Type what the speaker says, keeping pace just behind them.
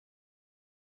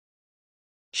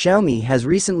Xiaomi has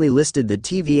recently listed the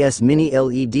TVS Mini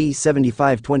LED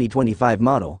 75 2025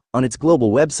 model on its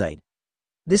global website.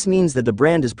 This means that the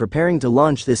brand is preparing to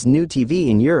launch this new TV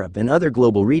in Europe and other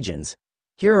global regions.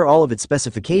 Here are all of its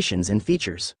specifications and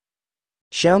features.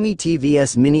 Xiaomi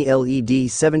TVS Mini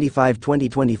LED 75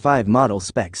 2025 model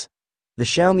specs. The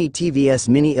Xiaomi TVS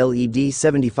Mini LED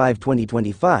 75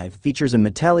 2025 features a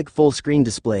metallic full-screen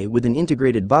display with an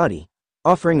integrated body,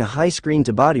 offering a high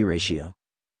screen-to-body ratio.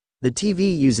 The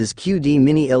TV uses QD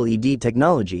Mini LED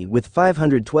technology with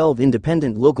 512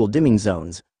 independent local dimming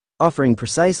zones, offering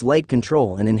precise light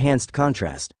control and enhanced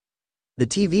contrast. The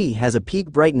TV has a peak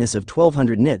brightness of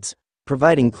 1200 nits,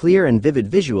 providing clear and vivid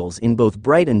visuals in both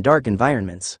bright and dark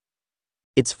environments.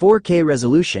 Its 4K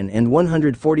resolution and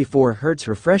 144 Hz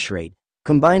refresh rate,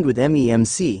 combined with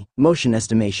MEMC, motion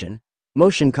estimation,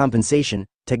 motion compensation,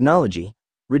 technology,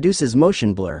 reduces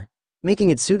motion blur,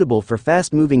 making it suitable for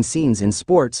fast-moving scenes in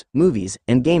sports, movies,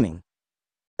 and gaming.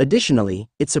 Additionally,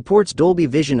 it supports Dolby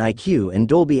Vision IQ and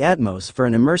Dolby Atmos for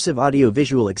an immersive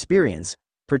audio-visual experience,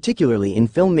 particularly in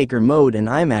filmmaker mode and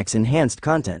IMAX enhanced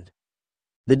content.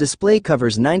 The display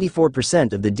covers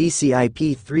 94% of the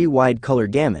DCI-P3 wide color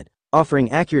gamut,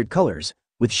 offering accurate colors,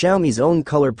 with Xiaomi's own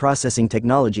color processing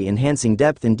technology enhancing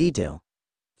depth and detail.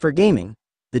 For gaming,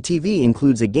 the TV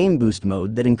includes a Game Boost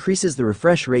mode that increases the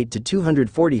refresh rate to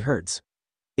 240 Hz.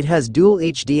 It has dual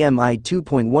HDMI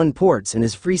 2.1 ports and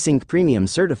is FreeSync Premium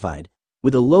certified,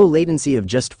 with a low latency of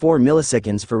just 4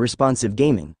 milliseconds for responsive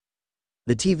gaming.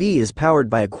 The TV is powered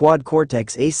by a quad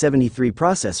Cortex A73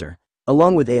 processor,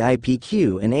 along with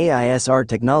AIPQ and AISR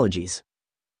technologies.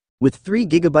 With 3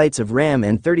 GB of RAM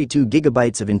and 32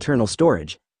 GB of internal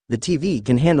storage, the TV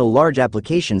can handle large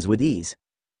applications with ease.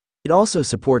 It also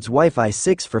supports Wi-Fi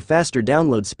 6 for faster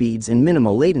download speeds and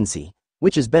minimal latency,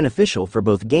 which is beneficial for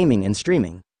both gaming and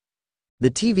streaming.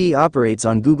 The TV operates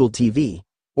on Google TV,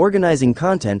 organizing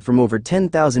content from over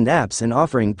 10,000 apps and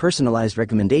offering personalized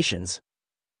recommendations.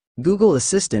 Google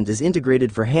Assistant is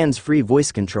integrated for hands-free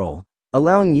voice control,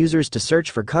 allowing users to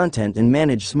search for content and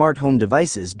manage smart home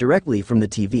devices directly from the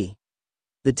TV.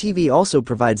 The TV also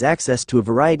provides access to a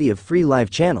variety of free live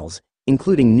channels,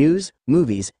 including news,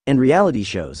 movies, and reality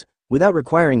shows, without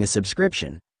requiring a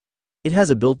subscription. It has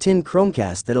a built-in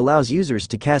Chromecast that allows users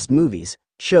to cast movies,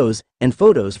 shows, and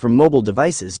photos from mobile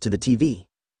devices to the TV.